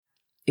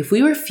if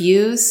we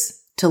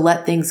refuse to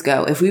let things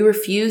go, if we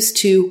refuse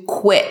to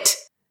quit,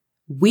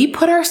 we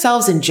put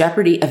ourselves in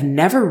jeopardy of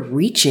never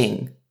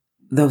reaching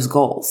those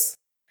goals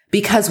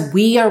because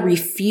we are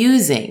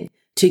refusing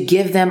to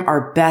give them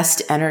our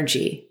best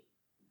energy,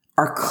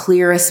 our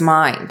clearest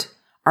mind,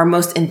 our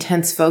most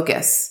intense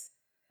focus,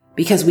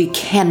 because we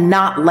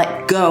cannot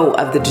let go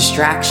of the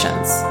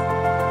distractions.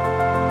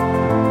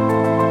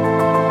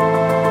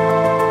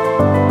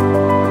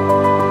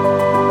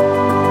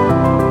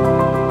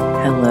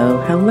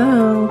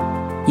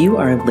 Hello. You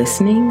are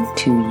listening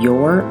to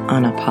Your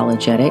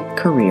Unapologetic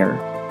Career.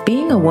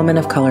 Being a woman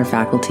of color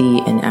faculty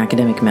in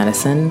academic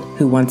medicine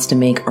who wants to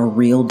make a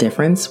real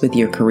difference with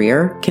your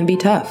career can be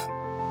tough.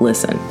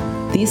 Listen,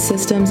 these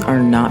systems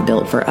are not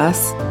built for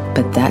us,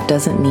 but that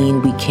doesn't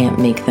mean we can't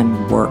make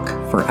them work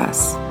for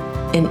us.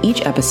 In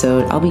each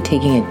episode, I'll be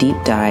taking a deep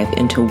dive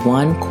into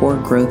one core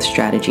growth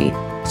strategy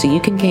so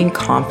you can gain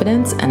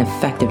confidence and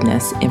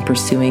effectiveness in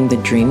pursuing the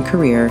dream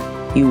career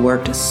you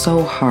worked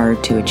so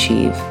hard to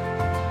achieve.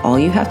 All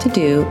you have to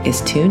do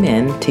is tune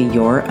in to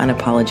Your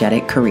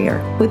Unapologetic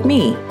Career with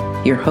me,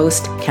 your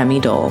host,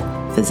 Kemi Dole,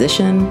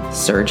 physician,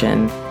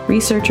 surgeon,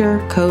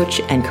 researcher,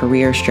 coach, and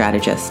career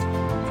strategist,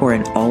 for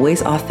an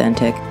always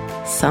authentic,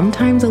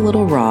 sometimes a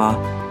little raw,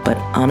 but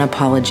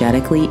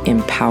unapologetically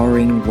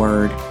empowering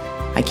word.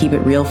 I keep it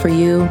real for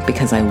you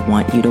because I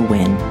want you to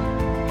win.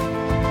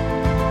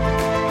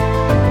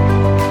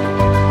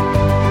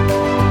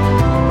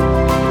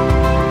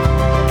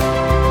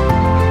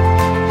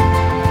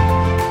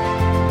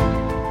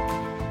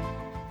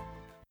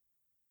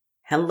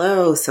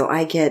 Hello. So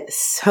I get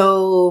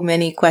so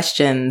many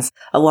questions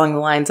along the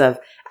lines of,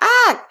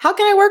 how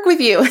can I work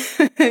with you?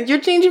 You're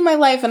changing my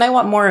life and I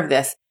want more of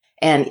this.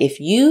 And if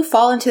you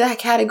fall into that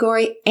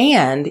category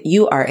and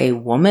you are a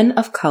woman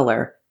of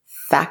color,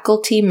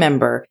 faculty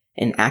member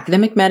in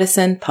academic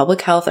medicine,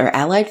 public health, or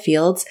allied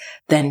fields,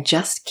 then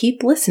just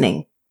keep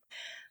listening.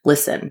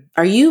 Listen,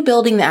 are you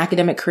building the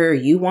academic career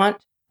you want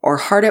or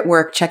hard at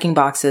work checking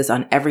boxes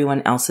on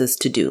everyone else's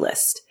to-do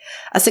list?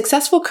 A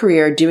successful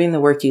career doing the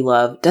work you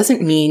love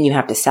doesn't mean you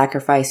have to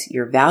sacrifice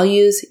your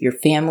values, your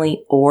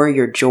family, or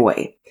your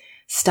joy.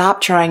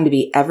 Stop trying to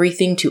be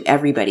everything to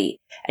everybody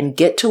and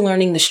get to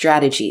learning the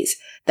strategies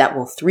that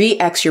will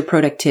 3x your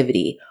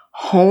productivity,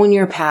 hone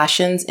your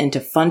passions into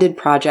funded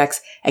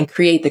projects, and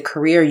create the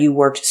career you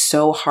worked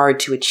so hard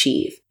to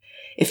achieve.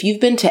 If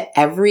you've been to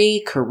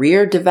every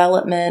career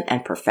development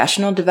and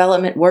professional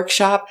development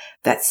workshop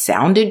that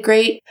sounded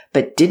great,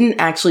 but didn't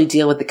actually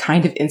deal with the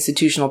kind of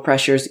institutional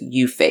pressures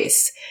you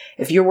face,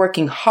 if you're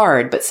working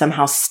hard but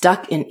somehow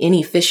stuck in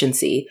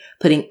inefficiency,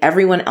 putting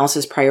everyone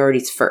else's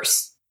priorities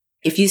first,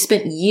 if you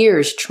spent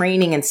years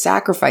training and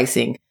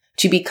sacrificing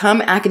to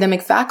become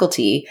academic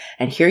faculty,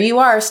 and here you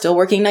are still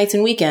working nights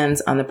and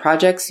weekends on the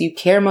projects you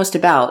care most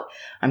about,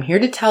 I'm here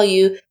to tell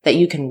you that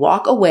you can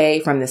walk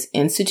away from this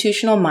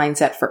institutional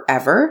mindset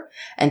forever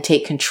and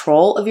take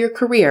control of your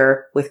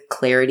career with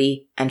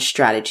clarity and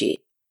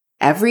strategy.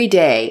 Every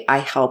day, I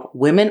help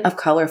women of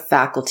color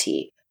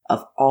faculty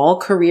of all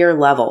career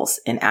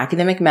levels in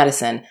academic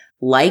medicine,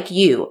 like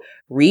you,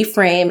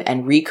 reframe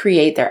and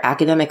recreate their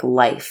academic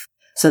life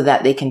so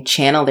that they can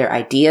channel their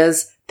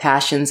ideas,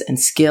 passions, and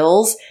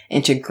skills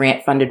into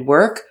grant-funded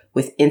work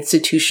with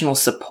institutional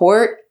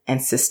support and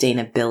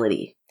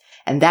sustainability.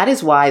 And that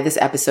is why this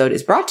episode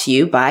is brought to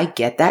you by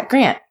Get That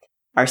Grant,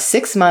 our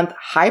 6-month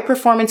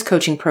high-performance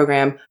coaching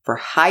program for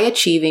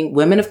high-achieving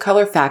women of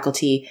color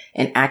faculty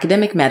in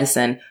academic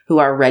medicine who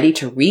are ready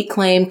to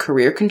reclaim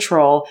career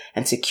control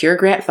and secure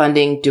grant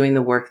funding doing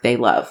the work they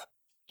love.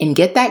 In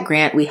Get That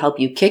Grant, we help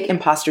you kick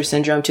imposter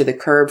syndrome to the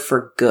curb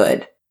for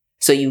good,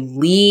 so you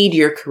lead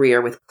your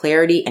career with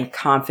clarity and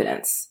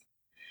confidence.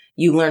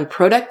 You learn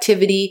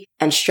productivity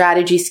and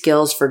strategy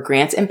skills for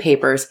grants and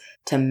papers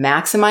to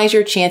maximize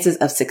your chances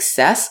of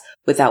success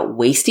without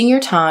wasting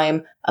your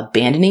time,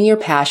 abandoning your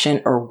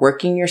passion, or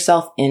working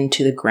yourself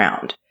into the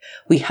ground.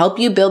 We help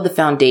you build the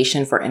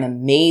foundation for an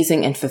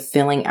amazing and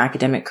fulfilling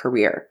academic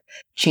career,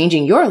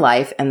 changing your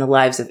life and the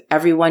lives of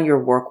everyone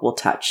your work will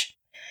touch.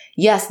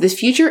 Yes, this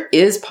future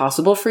is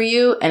possible for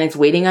you, and it's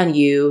waiting on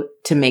you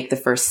to make the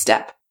first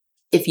step.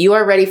 If you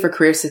are ready for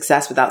career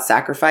success without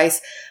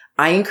sacrifice,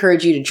 I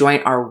encourage you to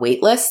join our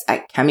waitlist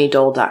at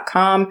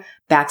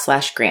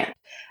kemidole.com/grant.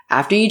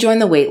 After you join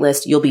the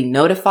waitlist, you'll be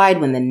notified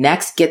when the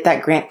next Get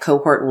That Grant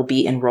cohort will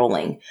be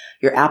enrolling.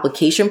 Your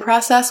application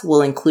process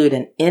will include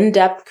an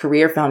in-depth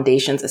career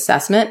foundations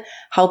assessment,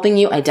 helping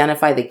you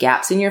identify the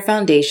gaps in your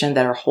foundation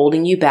that are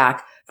holding you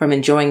back from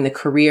enjoying the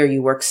career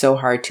you work so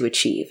hard to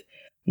achieve.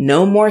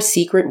 No more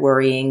secret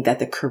worrying that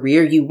the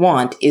career you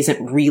want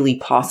isn't really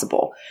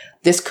possible.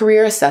 This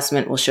career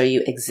assessment will show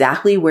you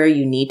exactly where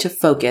you need to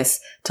focus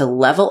to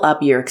level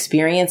up your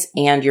experience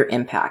and your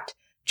impact.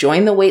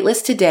 Join the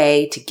waitlist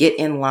today to get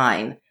in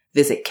line.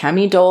 Visit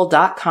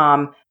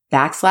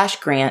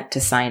kemidole.com/grant to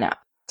sign up.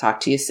 Talk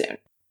to you soon.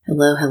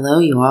 Hello,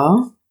 you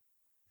all.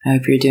 I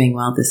hope you're doing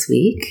well this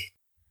week.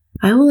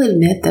 I will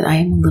admit that I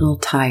am a little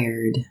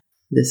tired.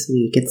 this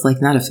week. It's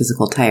like not a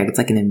physical tired, it's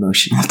like an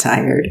emotional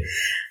tired.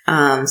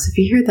 So if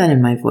you hear that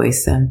in my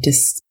voice, I'm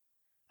just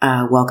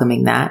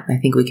welcoming that. I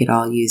think we could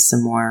all use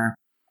some more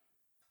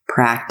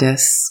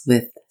practice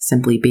with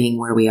simply being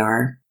where we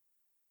are.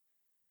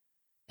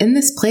 In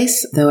this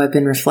place, though, I've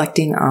been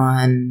reflecting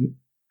on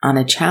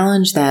a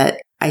challenge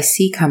that I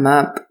see come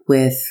up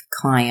with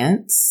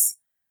clients.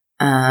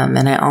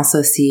 And I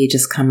also see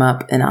just come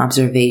up an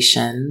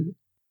observation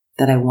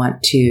that I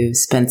want to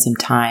spend some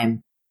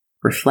time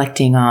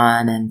reflecting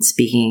on and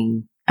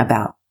speaking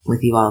about with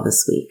you all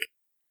this week.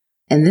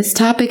 And this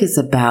topic is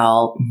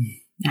about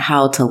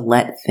how to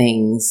let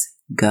things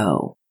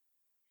go.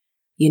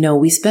 You know,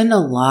 we spend a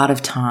lot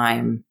of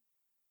time,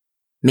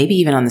 maybe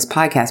even on this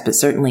podcast, but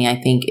certainly I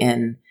think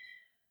in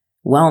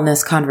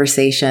wellness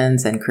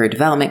conversations and career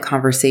development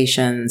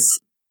conversations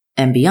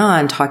and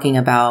beyond, talking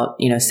about,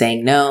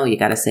 saying no. You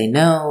got to say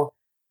no.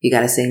 You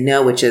got to say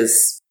no, which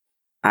is,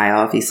 I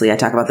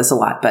talk about this a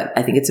lot, but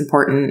I think it's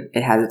important.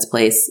 It has its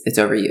place. It's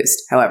overused.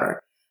 However,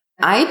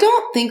 I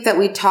don't think that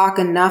we talk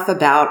enough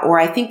about, or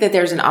I think that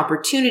there's an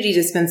opportunity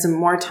to spend some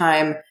more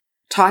time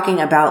talking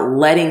about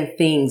letting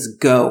things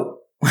go,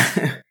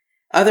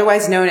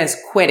 otherwise known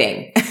as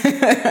quitting,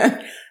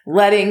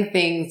 letting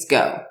things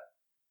go.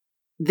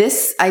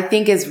 This, I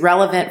think, is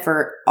relevant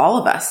for all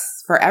of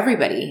us, for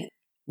everybody.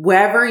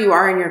 Wherever you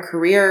are in your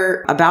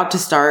career, about to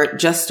start,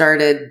 just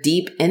started,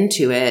 deep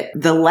into it,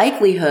 the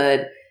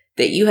likelihood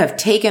that you have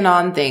taken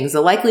on things,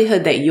 the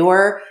likelihood that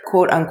your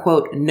quote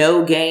unquote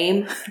no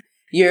game,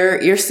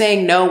 you're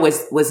saying no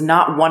was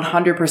not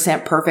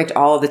 100% perfect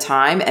all of the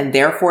time. And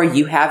therefore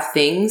you have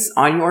things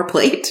on your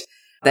plate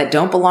that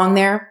don't belong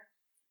there.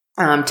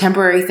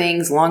 Temporary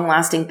things, long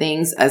lasting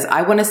things, as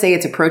I want to say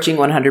it's approaching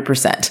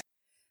 100%.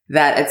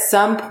 That at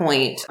some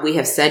point we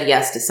have said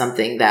yes to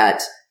something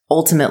that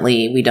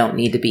ultimately we don't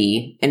need to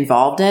be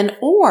involved in,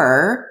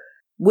 or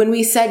when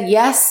we said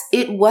yes,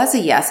 it was a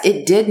yes.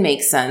 It did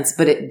make sense,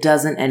 but it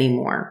doesn't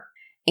anymore.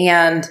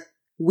 And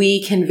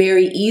we can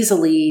very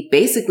easily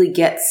basically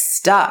get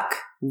stuck,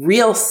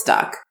 real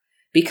stuck,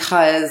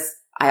 because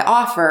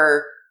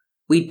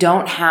we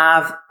don't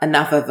have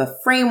enough of a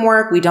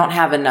framework. We don't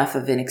have enough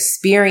of an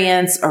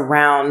experience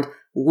around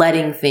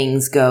letting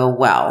things go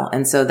well.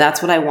 And so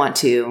that's what I want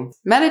to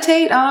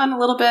meditate on a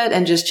little bit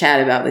and just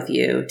chat about with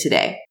you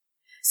today.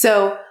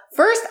 So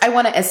first, I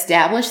want to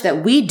establish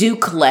that we do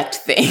collect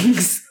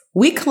things.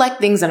 We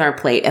collect things on our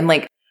plate. And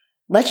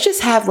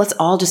let's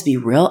all just be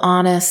real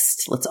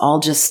honest. Let's all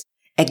just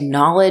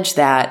acknowledge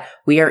that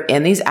we are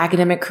in these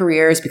academic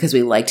careers because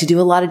we like to do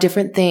a lot of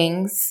different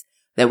things,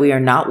 that we are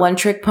not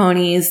one-trick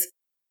ponies.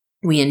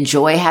 We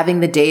enjoy having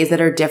the days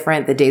that are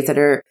different, the days that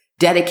are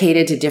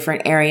dedicated to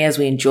different areas.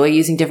 We enjoy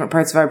using different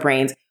parts of our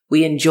brains.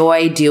 We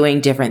enjoy doing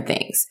different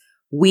things.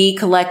 We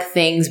collect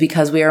things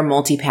because we are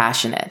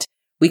multi-passionate.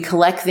 We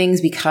collect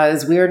things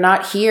because we are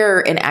not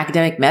here in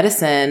academic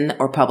medicine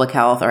or public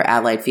health or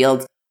allied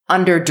fields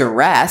under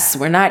duress.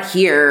 We're not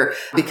here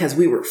because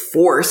we were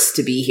forced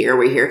to be here.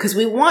 We're here because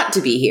we want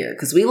to be here,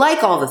 because we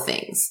like all the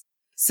things.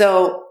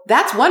 So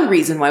that's one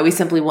reason why we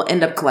simply will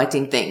end up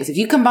collecting things. If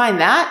you combine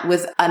that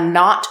with a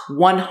not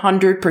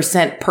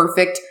 100%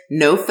 perfect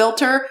no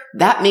filter,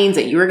 that means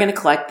that you are going to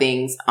collect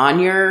things on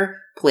your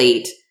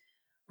plate,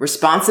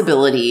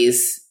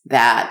 responsibilities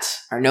that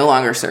are no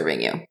longer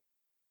serving you.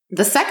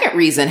 The second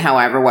reason,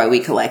 however, why we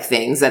collect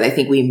things that I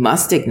think we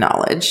must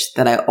acknowledge,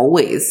 that I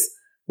always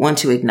want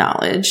to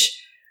acknowledge,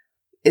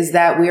 is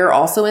that we are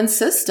also in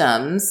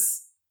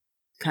systems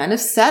kind of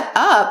set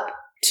up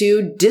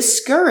to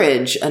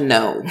discourage a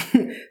no,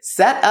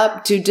 set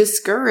up to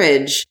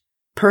discourage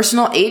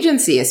personal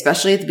agency,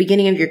 especially at the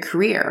beginning of your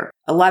career.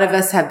 A lot of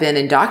us have been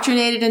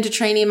indoctrinated into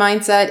trainee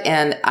mindset,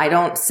 and I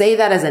don't say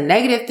that as a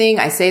negative thing.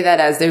 I say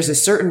that as there's a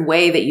certain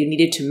way that you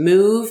needed to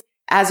move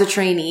as a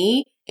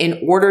trainee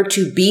in order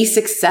to be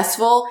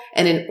successful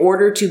and in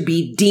order to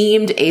be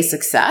deemed a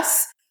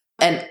success.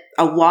 And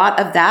a lot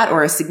of that,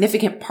 or a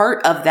significant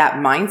part of that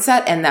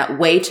mindset and that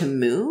way to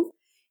move,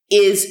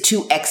 is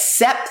to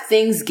accept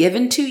things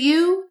given to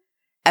you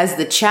as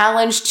the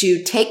challenge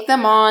to take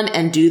them on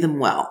and do them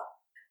well.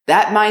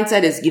 That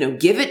mindset is,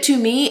 give it to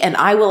me and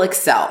I will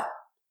excel.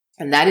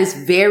 And that is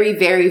very,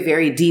 very,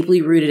 very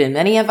deeply rooted in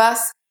many of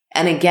us.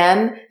 And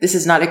again, this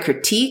is not a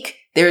critique.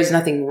 There is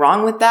nothing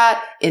wrong with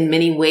that. In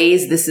many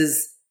ways, this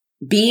is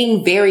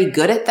being very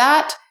good at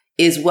that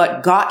is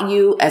what got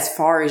you as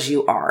far as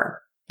you are.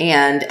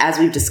 And as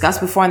we've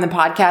discussed before on the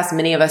podcast,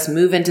 many of us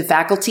move into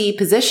faculty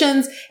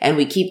positions and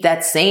we keep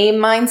that same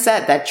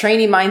mindset. That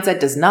trainee mindset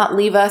does not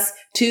leave us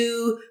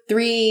 2,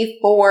 3,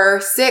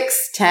 4,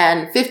 6,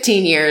 10,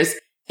 15 years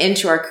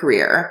into our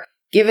career.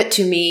 Give it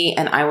to me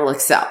and I will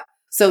excel.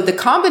 So the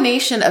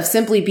combination of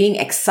simply being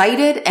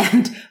excited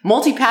and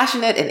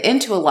multi-passionate and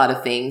into a lot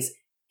of things,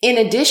 in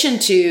addition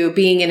to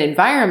being in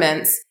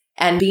environments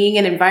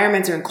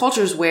or in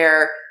cultures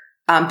where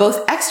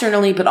both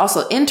externally, but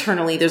also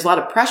internally, there's a lot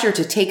of pressure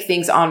to take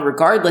things on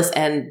regardless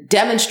and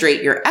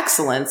demonstrate your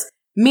excellence,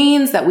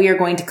 means that we are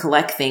going to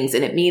collect things.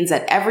 And it means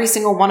that every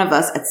single one of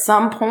us at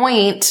some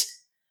point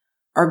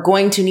are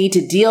going to need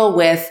to deal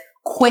with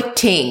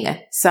quitting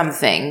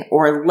something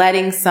or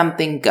letting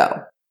something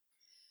go.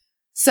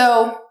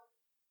 So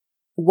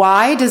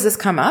why does this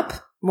come up?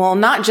 Well,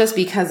 not just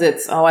because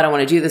it's, oh, I don't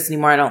want to do this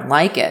anymore, I don't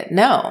like it.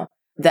 No,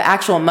 the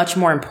actual much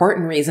more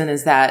important reason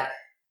is that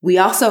we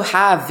also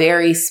have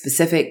very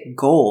specific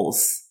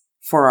goals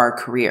for our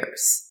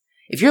careers.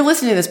 If you're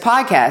listening to this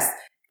podcast,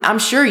 I'm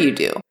sure you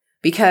do,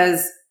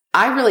 because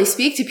I really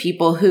speak to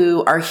people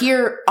who are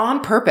here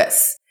on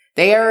purpose.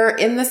 They are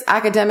in this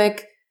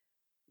academic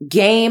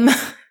game,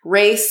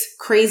 race,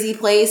 crazy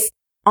place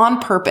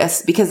on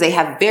purpose because they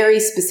have very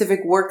specific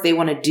work they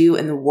want to do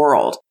in the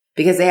world,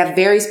 because they have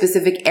very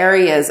specific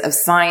areas of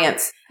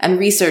science and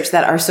research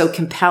that are so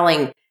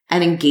compelling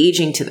and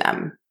engaging to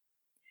them.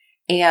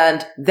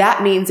 And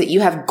that means that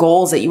you have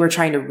goals that you are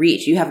trying to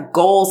reach. You have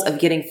goals of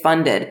getting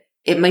funded.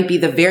 It might be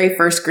the very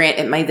first grant.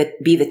 It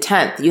might be the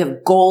 10th. You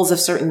have goals of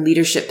certain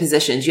leadership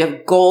positions. You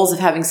have goals of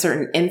having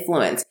certain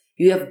influence.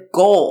 You have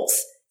goals,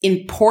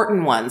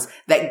 important ones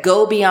that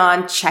go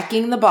beyond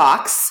checking the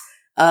box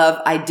of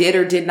I did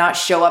or did not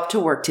show up to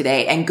work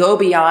today and go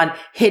beyond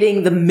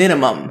hitting the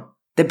minimum,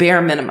 the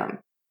bare minimum.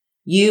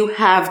 You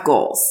have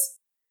goals.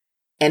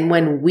 And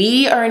when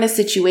we are in a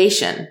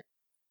situation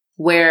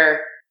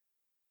where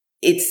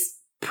it's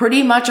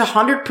pretty much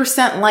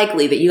 100%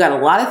 likely that you got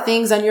a lot of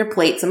things on your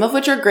plate, some of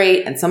which are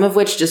great and some of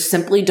which just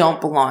simply don't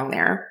belong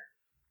there,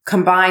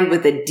 combined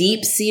with a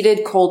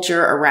deep-seated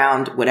culture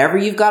around whatever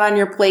you've got on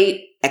your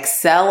plate,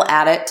 excel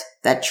at it,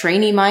 that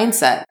trainee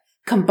mindset,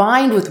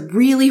 combined with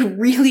really,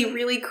 really,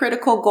 really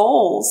critical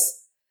goals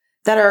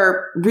that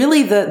are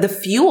really the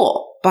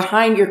fuel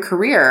behind your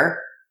career,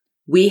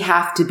 we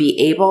have to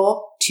be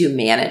able to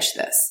manage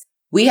this.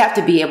 We have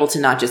to be able to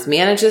not just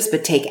manage this,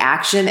 but take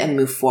action and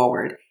move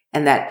forward.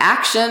 And that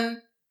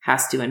action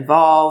has to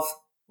involve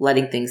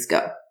letting things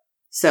go.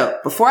 So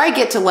before I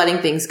get to letting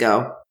things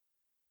go,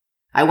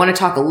 I want to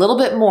talk a little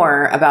bit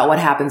more about what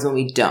happens when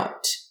we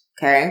don't.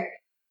 Okay.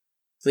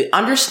 We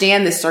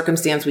understand this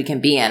circumstance we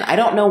can be in. I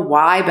don't know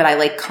why, but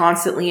I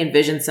constantly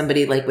envision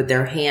somebody with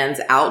their hands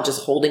out,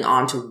 just holding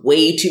on to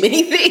way too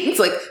many things,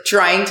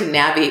 trying to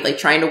navigate,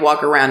 trying to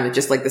walk around with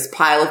just this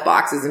pile of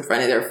boxes in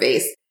front of their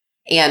face.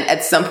 And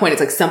at some point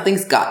it's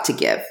something's got to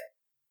give.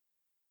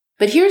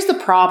 But here's the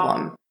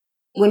problem.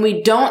 When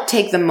we don't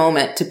take the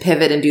moment to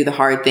pivot and do the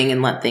hard thing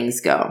and let things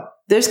go,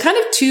 there's kind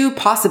of two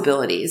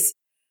possibilities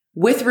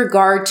with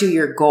regard to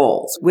your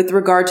goals, with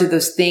regard to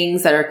those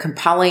things that are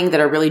compelling, that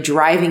are really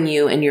driving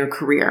you in your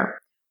career.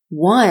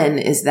 One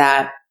is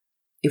that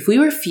if we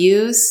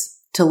refuse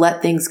to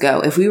let things go,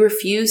 if we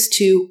refuse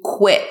to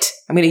quit,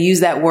 I'm going to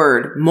use that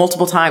word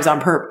multiple times on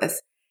purpose.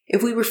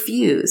 If we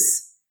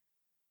refuse,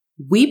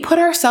 we put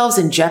ourselves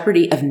in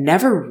jeopardy of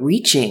never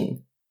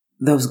reaching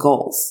those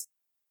goals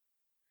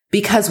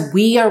because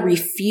we are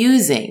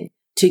refusing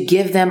to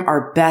give them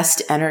our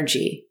best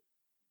energy,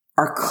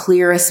 our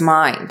clearest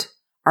mind,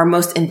 our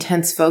most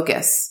intense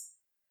focus,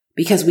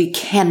 because we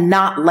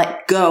cannot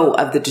let go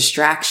of the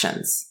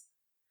distractions.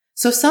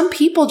 So some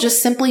people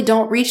just simply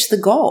don't reach the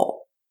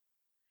goal.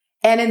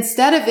 And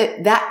instead of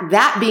it,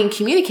 that being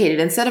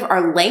communicated, instead of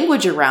our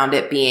language around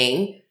it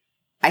being,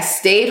 I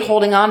stayed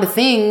holding on to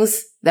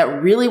things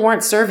that really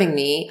weren't serving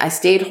me. I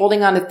stayed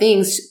holding on to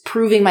things,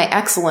 proving my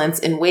excellence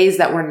in ways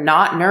that were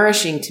not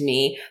nourishing to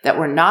me, that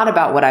were not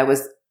about what I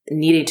was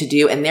needing to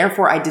do. And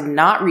therefore I did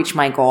not reach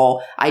my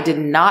goal. I did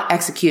not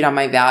execute on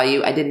my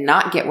value. I did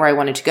not get where I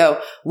wanted to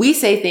go. We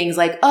say things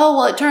like, oh,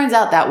 well, it turns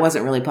out that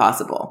wasn't really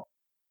possible.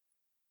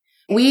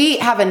 We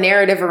have a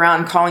narrative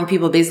around calling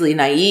people basically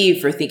naive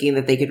for thinking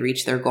that they could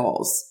reach their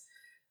goals.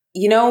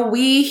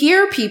 We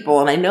hear people,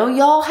 and I know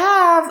y'all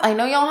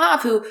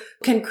have who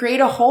can create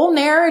a whole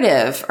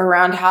narrative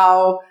around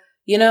how,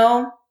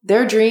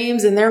 their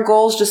dreams and their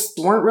goals just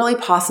weren't really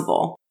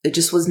possible. It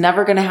just was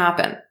never going to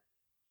happen.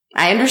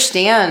 I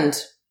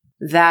understand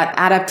that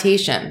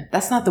adaptation.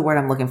 That's not the word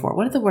I'm looking for.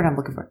 What is the word I'm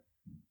looking for?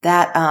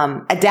 That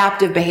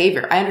adaptive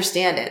behavior. I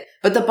understand it.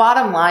 But the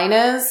bottom line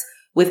is,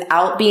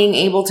 without being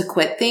able to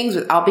quit things,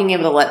 without being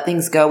able to let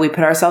things go, we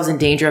put ourselves in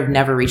danger of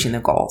never reaching the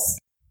goals,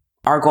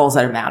 our goals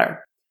that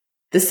matter.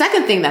 The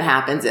second thing that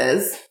happens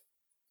is,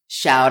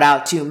 shout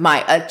out to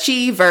my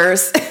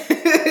achievers.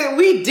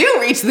 We do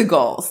reach the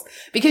goals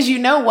because you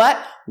know what?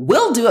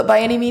 We'll do it by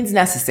any means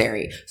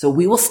necessary. So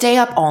we will stay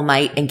up all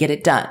night and get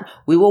it done.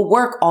 We will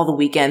work all the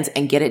weekends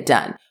and get it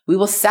done. We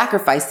will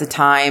sacrifice the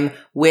time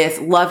with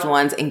loved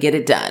ones and get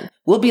it done.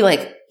 We'll be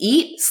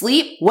eat,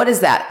 sleep. What is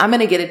that? I'm going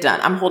to get it done.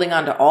 I'm holding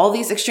on to all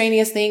these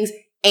extraneous things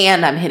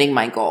and I'm hitting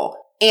my goal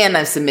and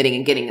I'm submitting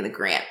and getting the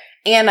grant.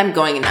 And I'm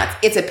going nuts.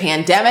 It's a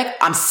pandemic.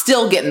 I'm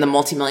still getting the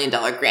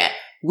multi-million-dollar grant.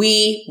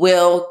 We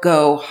will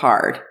go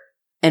hard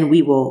and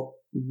we will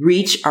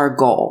reach our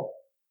goal.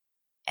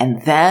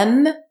 And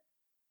then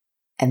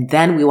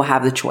we will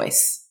have the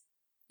choice.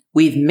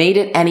 We've made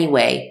it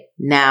anyway.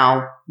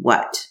 Now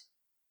what?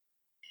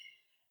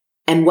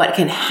 And what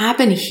can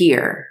happen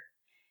here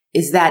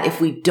is that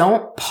if we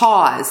don't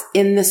pause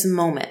in this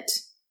moment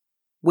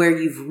where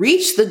you've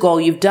reached the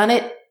goal, you've done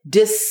it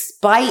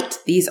despite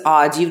these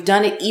odds. You've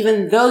done it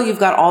even though you've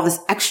got all this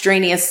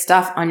extraneous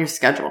stuff on your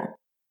schedule.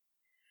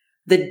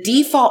 The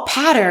default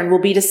pattern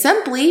will be to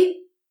simply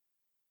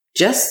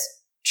just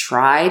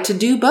try to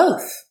do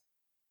both.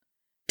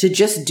 To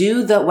just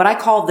do what I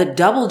call the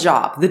double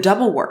job, the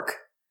double work.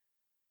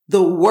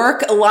 The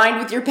work aligned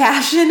with your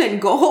passion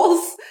and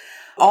goals.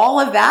 All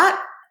of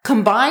that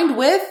combined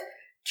with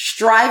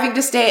striving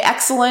to stay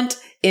excellent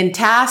in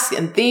tasks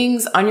and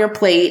things on your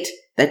plate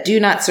that do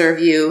not serve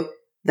you,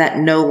 that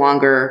no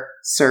longer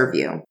serve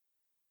you.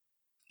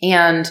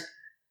 And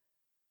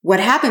what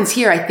happens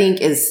here, I think,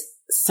 is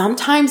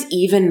sometimes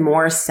even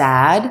more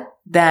sad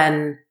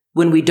than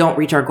when we don't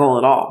reach our goal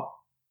at all.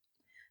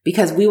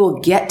 Because we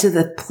will get to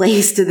the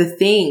place, to the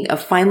thing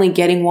of finally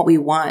getting what we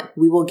want.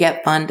 We will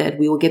get funded.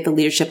 We will get the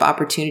leadership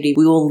opportunity.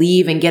 We will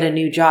leave and get a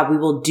new job. We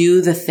will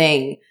do the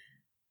thing.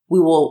 We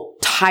will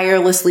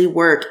tirelessly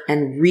work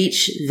and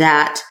reach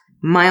that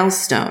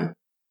milestone.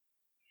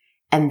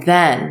 And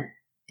then,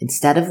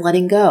 instead of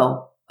letting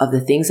go of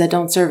the things that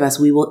don't serve us,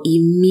 we will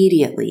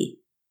immediately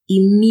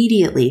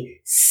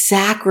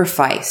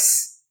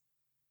sacrifice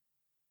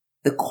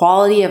the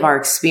quality of our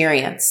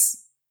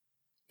experience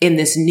in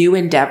this new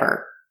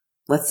endeavor.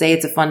 Let's say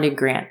it's a funded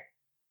grant,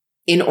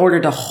 in order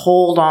to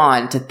hold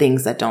on to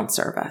things that don't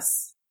serve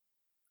us.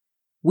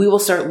 We will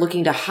start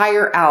looking to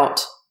hire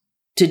out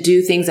to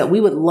do things that we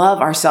would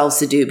love ourselves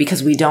to do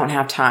because we don't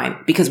have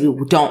time, because we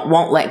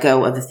won't let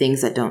go of the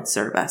things that don't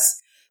serve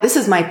us. This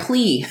is my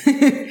plea.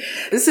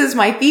 This is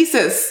my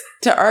thesis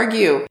to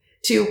argue,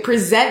 to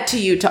present to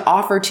you, to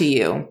offer to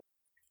you.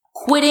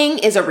 Quitting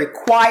is a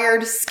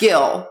required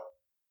skill.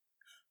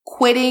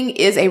 Quitting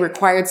is a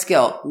required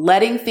skill.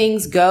 Letting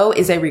things go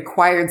is a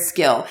required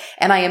skill.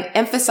 And I am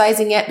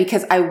emphasizing it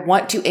because I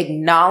want to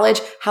acknowledge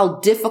how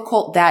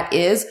difficult that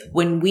is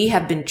when we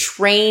have been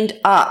trained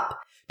up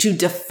to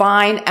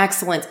define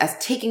excellence as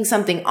taking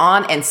something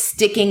on and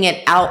sticking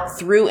it out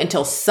through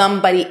until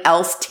somebody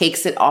else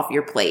takes it off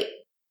your plate.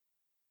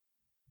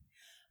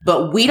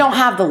 But we don't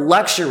have the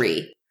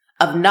luxury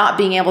of not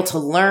being able to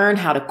learn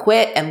how to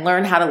quit and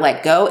learn how to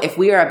let go if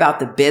we are about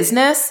the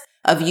business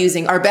of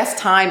using our best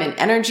time and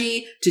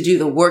energy to do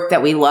the work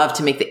that we love,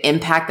 to make the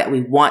impact that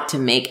we want to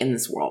make in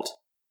this world.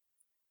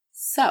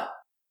 So,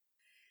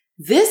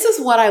 this is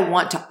what I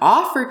want to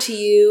offer to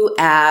you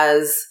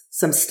as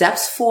some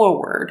steps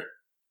forward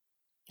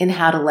in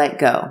how to let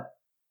go,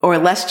 or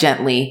less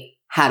gently,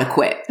 how to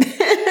quit.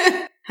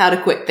 How to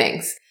quit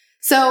things.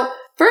 So,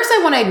 first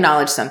I want to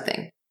acknowledge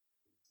something.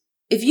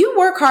 If you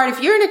work hard,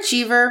 if you're an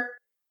achiever,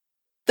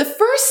 the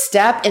first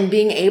step in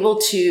being able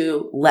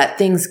to let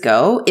things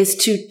go is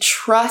to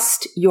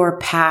trust your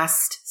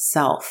past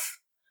self.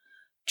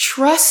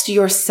 Trust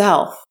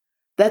yourself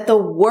that the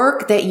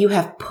work that you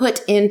have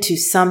put into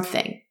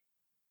something,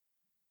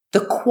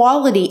 the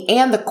quality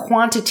and the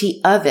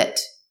quantity of it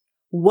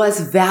was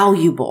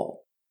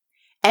valuable.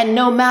 And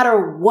no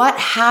matter what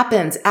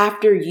happens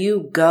after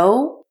you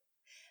go,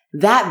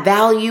 that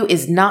value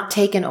is not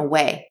taken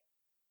away.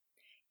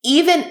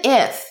 Even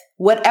if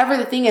whatever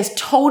the thing is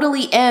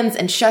totally ends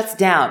and shuts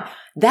down,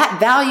 that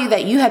value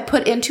that you had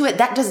put into it,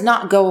 that does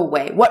not go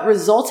away. What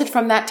resulted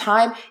from that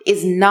time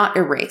is not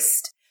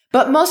erased.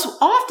 But most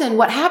often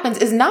what happens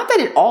is not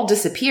that it all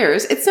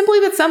disappears. It's simply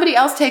that somebody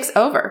else takes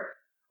over,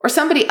 or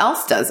somebody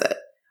else does it,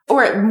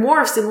 or it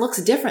morphs and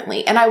looks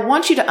differently. And I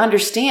want you to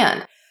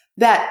understand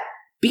that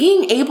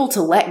being able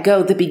to let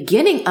go, the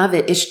beginning of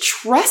it is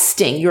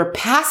trusting your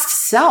past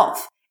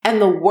self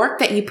and the work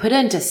that you put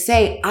in to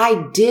say,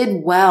 I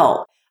did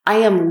well. I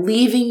am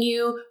leaving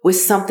you with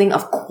something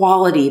of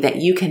quality that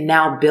you can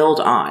now build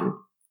on.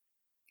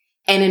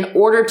 And in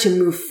order to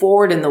move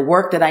forward in the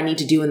work that I need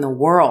to do in the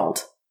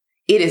world,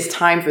 it is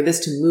time for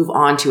this to move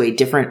on to a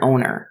different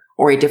owner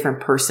or a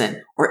different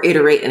person or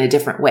iterate in a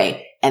different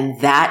way.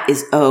 And that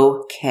is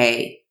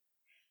okay.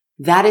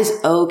 That is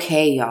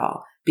okay,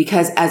 y'all.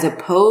 Because as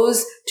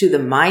opposed to the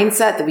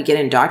mindset that we get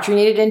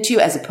indoctrinated into,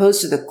 as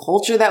opposed to the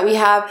culture that we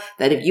have,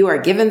 that if you are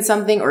given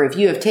something or if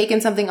you have taken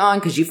something on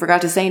because you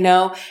forgot to say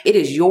no, it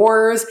is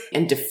yours,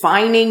 and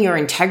defining your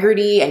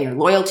integrity and your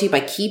loyalty by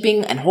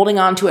keeping and holding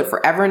on to it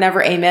forever and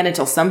ever, amen,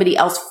 until somebody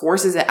else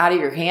forces it out of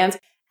your hands.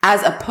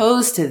 As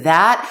opposed to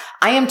that,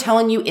 I am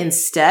telling you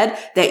instead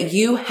that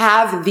you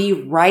have the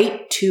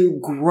right to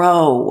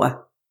grow.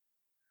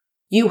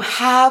 You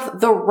have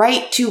the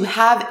right to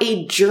have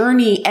a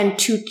journey and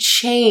to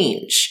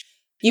change.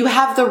 You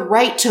have the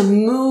right to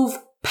move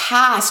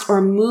past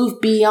or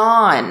move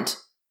beyond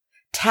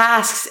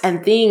tasks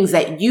and things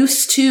that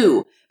used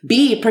to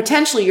be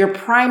potentially your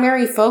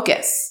primary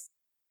focus.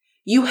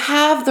 You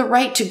have the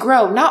right to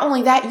grow. Not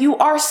only that, you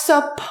are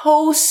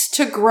supposed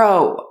to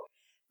grow.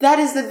 That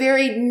is the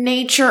very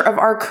nature of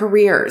our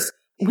careers.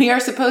 We are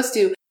supposed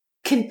to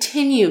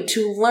continue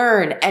to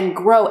learn and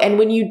grow. And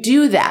when you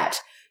do that,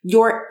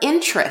 your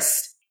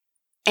interest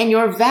and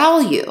your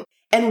value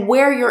and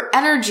where your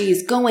energy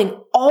is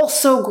going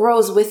also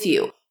grows with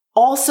you,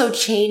 also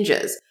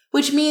changes,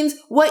 which means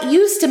what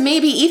used to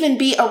maybe even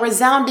be a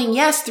resounding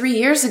yes 3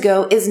 years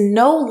ago is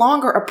no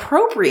longer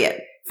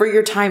appropriate for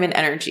your time and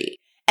energy.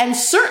 And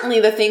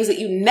certainly the things that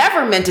you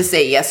never meant to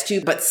say yes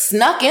to, but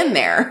snuck in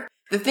there,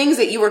 the things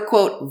that you were,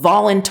 quote,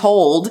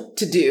 voluntold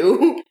to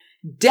do,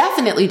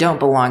 definitely don't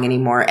belong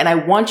anymore. And I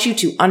want you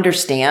to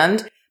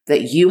understand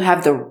that you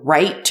have the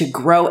right to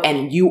grow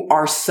and you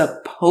are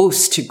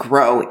supposed to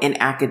grow in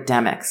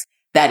academics.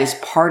 That is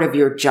part of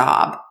your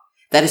job.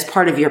 That is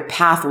part of your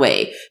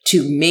pathway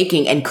to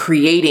making and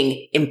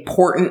creating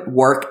important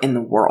work in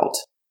the world.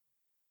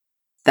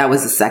 That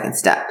was the second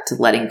step to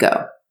letting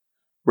go.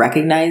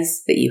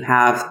 Recognize that you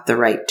have the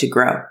right to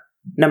grow.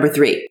 Number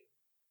 3,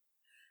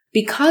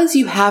 because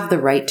you have the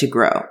right to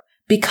grow,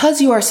 because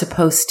you are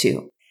supposed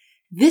to,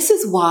 this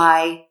is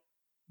why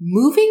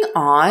moving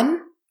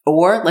on,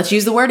 or let's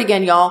use the word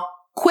again, y'all,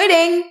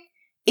 quitting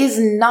is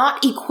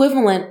not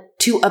equivalent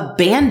to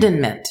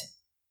abandonment.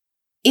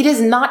 It is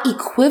not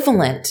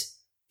equivalent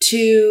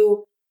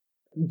to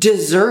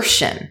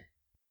desertion.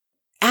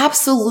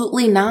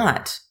 Absolutely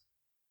not.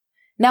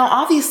 Now,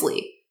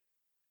 obviously,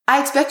 I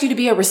expect you to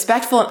be a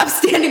respectful and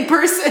upstanding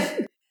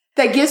person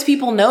that gives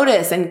people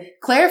notice and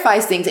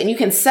clarifies things, and you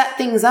can set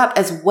things up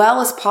as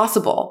well as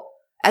possible,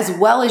 as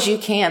well as you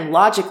can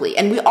logically.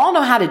 And we all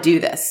know how to do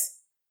this.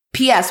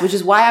 P.S., which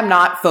is why I'm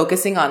not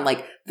focusing on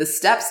like the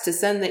steps to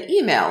send the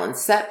email and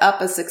set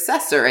up a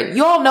successor. And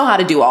you all know how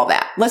to do all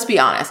that. Let's be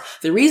honest.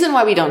 The reason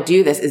why we don't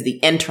do this is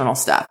the internal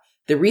stuff.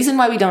 The reason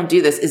why we don't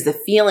do this is the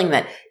feeling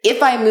that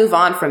if I move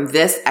on from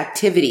this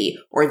activity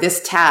or this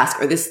task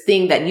or this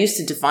thing that used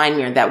to define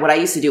me or that what I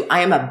used to do,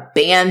 I am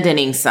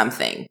abandoning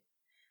something.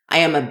 I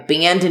am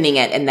abandoning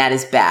it, and that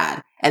is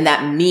bad. And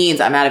that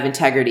means I'm out of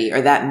integrity,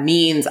 or that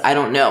means I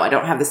don't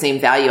have the same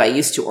value I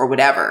used to, or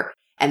whatever.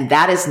 And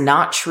that is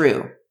not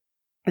true.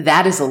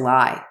 That is a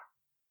lie.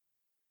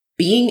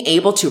 Being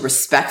able to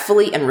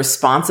respectfully and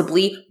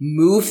responsibly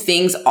move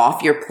things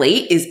off your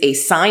plate is a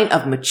sign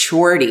of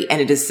maturity, and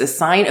it is a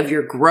sign of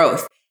your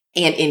growth.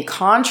 And in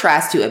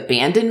contrast to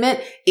abandonment,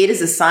 it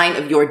is a sign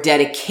of your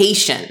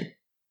dedication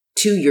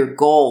to your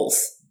goals,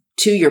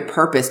 to your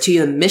purpose, to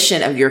the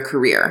mission of your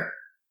career.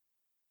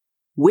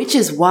 Which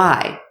is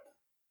why,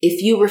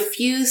 if you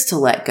refuse to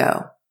let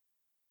go,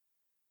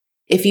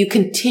 if you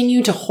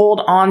continue to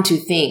hold on to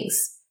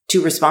things,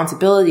 to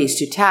responsibilities,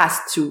 to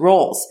tasks, to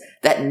roles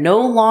that no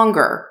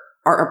longer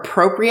are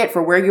appropriate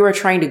for where you are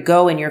trying to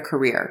go in your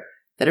career,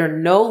 that are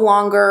no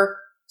longer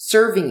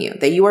serving you,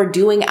 that you are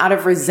doing out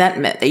of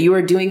resentment, that you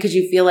are doing because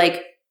you feel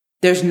like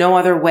there's no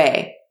other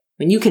way,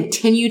 when you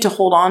continue to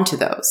hold on to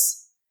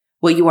those,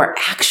 what you are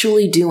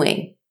actually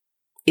doing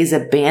is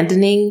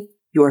abandoning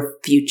your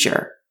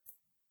future.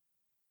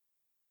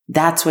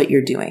 That's what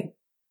you're doing.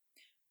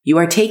 You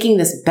are taking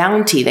this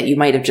bounty that you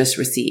might have just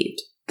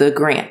received, the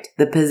grant,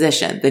 the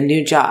position, the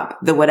new job,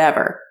 the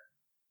whatever,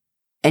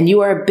 and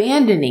you are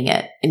abandoning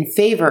it in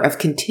favor of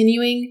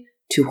continuing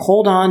to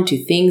hold on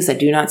to things that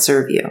do not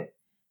serve you,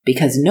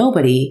 because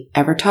nobody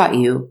ever taught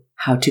you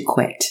how to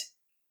quit.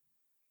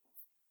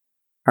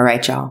 All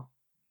right, y'all.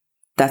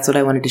 That's what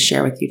I wanted to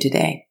share with you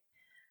today.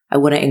 I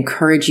want to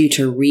encourage you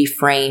to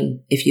reframe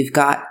if you've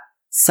got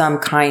some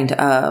kind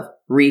of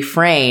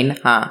refrain,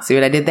 see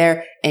what I did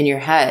there? In your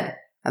head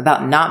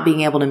about not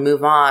being able to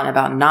move on,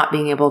 about not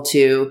being able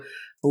to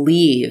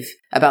leave,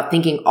 about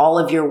thinking all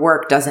of your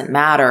work doesn't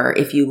matter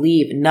if you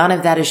leave. None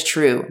of that is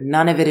true.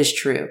 None of it is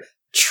true.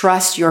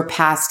 Trust your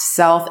past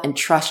self and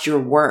trust your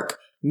work.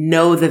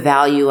 Know the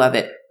value of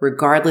it,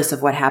 regardless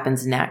of what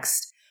happens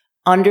next.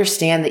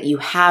 Understand that you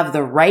have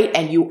the right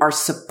and you are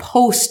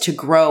supposed to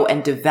grow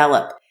and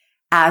develop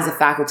as a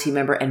faculty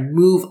member and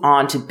move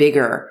on to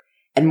bigger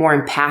and more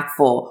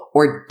impactful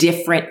or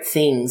different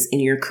things in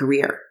your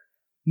career.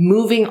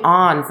 Moving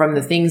on from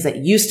the things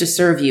that used to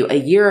serve you a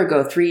year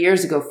ago, 3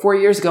 years ago, 4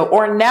 years ago,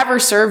 or never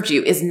served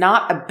you is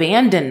not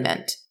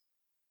abandonment.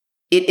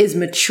 It is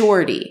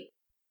maturity.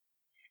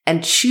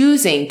 And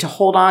choosing to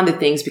hold on to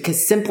things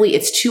because simply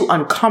it's too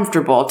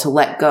uncomfortable to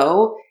let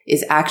go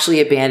is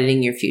actually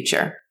abandoning your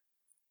future.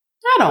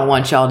 I don't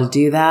want y'all to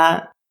do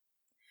that.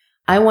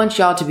 I want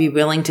y'all to be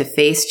willing to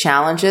face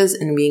challenges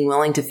and being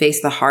willing to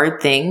face the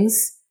hard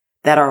things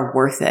that are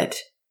worth it.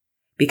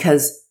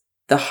 Because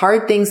the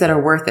hard things that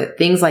are worth it,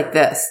 things like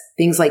this,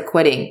 things like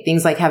quitting,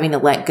 things like having to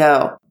let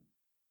go,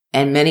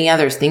 and many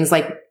others, things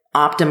like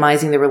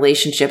optimizing the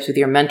relationships with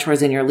your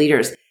mentors and your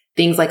leaders,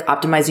 things like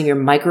optimizing your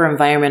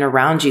microenvironment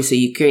around you so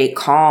you create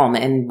calm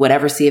in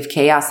whatever sea of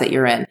chaos that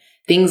you're in,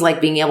 things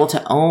like being able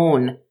to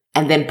own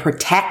and then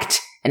protect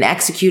and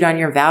execute on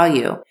your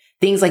value,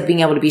 things like being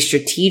able to be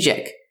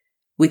strategic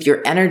with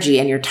your energy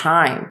and your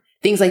time,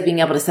 things like being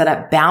able to set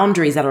up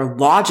boundaries that are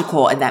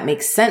logical and that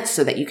make sense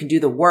so that you can do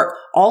the work.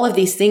 All of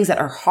these things that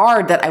are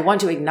hard that I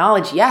want to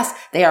acknowledge. Yes,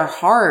 they are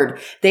hard.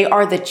 They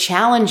are the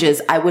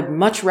challenges I would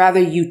much rather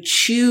you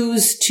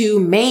choose to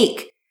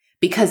make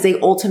because they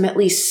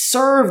ultimately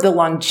serve the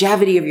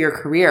longevity of your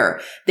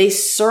career. They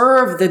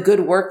serve the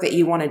good work that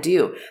you want to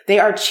do. They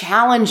are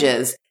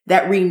challenges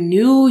that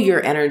renew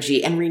your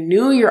energy and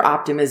renew your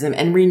optimism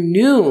and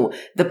renew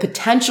the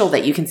potential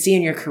that you can see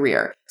in your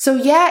career. So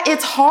yeah,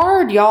 it's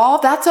hard, y'all.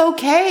 That's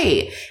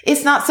okay.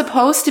 It's not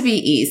supposed to be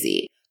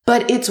easy,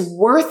 but it's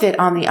worth it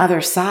on the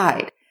other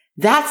side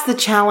That's the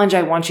challenge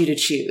I want you to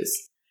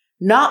choose.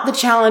 Not the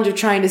challenge of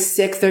trying to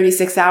stick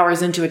 36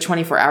 hours into a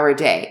 24-hour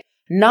day.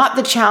 Not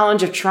the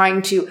challenge of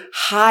trying to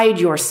hide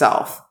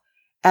yourself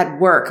at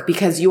work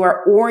because you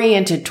are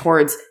oriented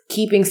towards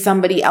keeping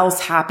somebody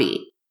else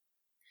happy.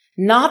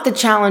 Not the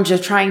challenge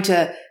of trying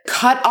to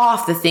cut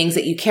off the things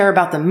that you care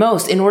about the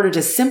most in order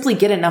to simply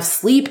get enough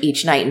sleep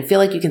each night and feel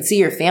like you can see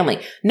your family.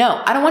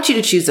 No, I don't want you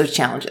to choose those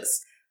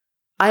challenges.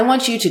 I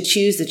want you to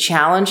choose the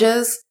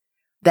challenges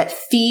that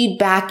feed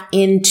back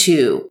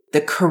into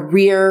the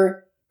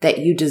career that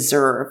you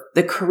deserve,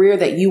 the career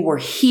that you were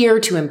here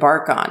to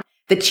embark on,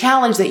 the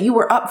challenge that you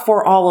were up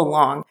for all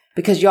along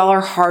because y'all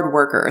are hard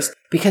workers,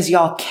 because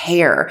y'all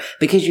care,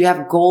 because you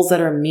have goals that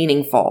are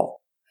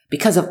meaningful.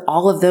 Because of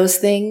all of those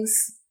things,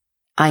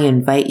 I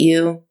invite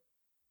you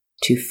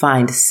to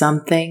find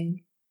something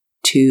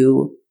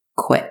to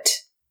quit.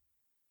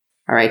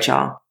 All right,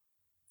 y'all.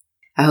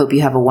 I hope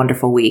you have a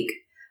wonderful week.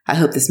 I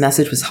hope this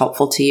message was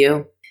helpful to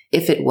you.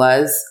 If it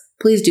was,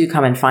 please do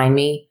come and find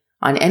me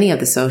on any of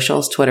the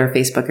socials, Twitter,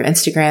 Facebook, or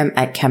Instagram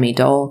at Kemi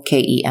Doll,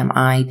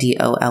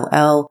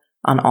 KemiDoll,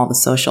 on all the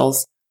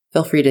socials.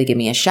 Feel free to give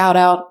me a shout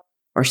out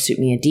or shoot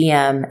me a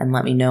DM and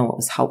let me know what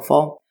was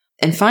helpful.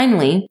 And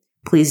finally,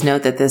 please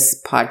note that this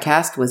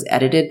podcast was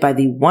edited by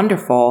the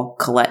wonderful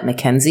Colette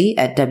McKenzie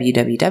at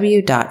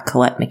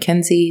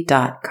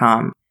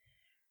www.colettemckenzie.com.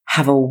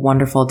 Have a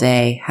wonderful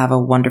day. Have a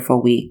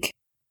wonderful week.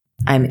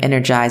 I'm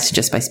energized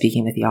just by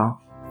speaking with y'all.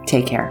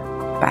 Take care.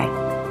 Bye.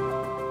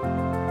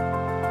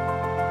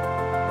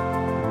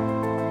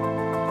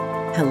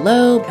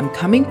 Hello, I'm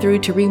coming through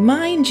to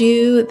remind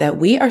you that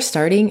we are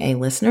starting a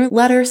listener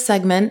letter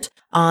segment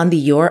on the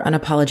Your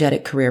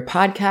Unapologetic Career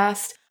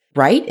podcast.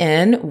 Write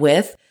in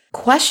with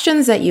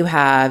questions that you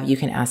have. You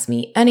can ask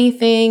me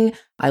anything.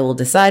 I will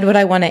decide what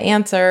I want to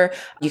answer.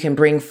 You can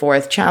bring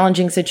forth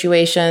challenging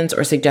situations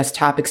or suggest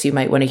topics you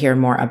might want to hear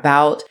more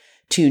about.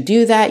 To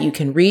do that, you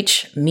can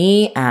reach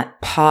me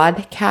at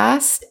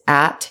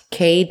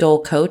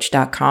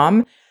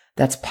podcast@kdollcoach.com.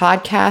 That's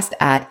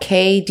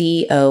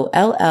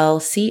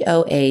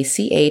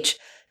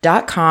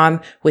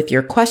podcast@kdollcoach.com with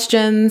your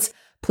questions.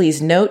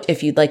 Please note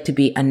if you'd like to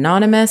be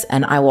anonymous,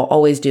 and I will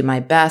always do my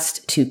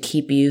best to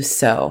keep you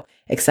so.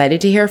 Excited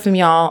to hear from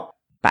y'all.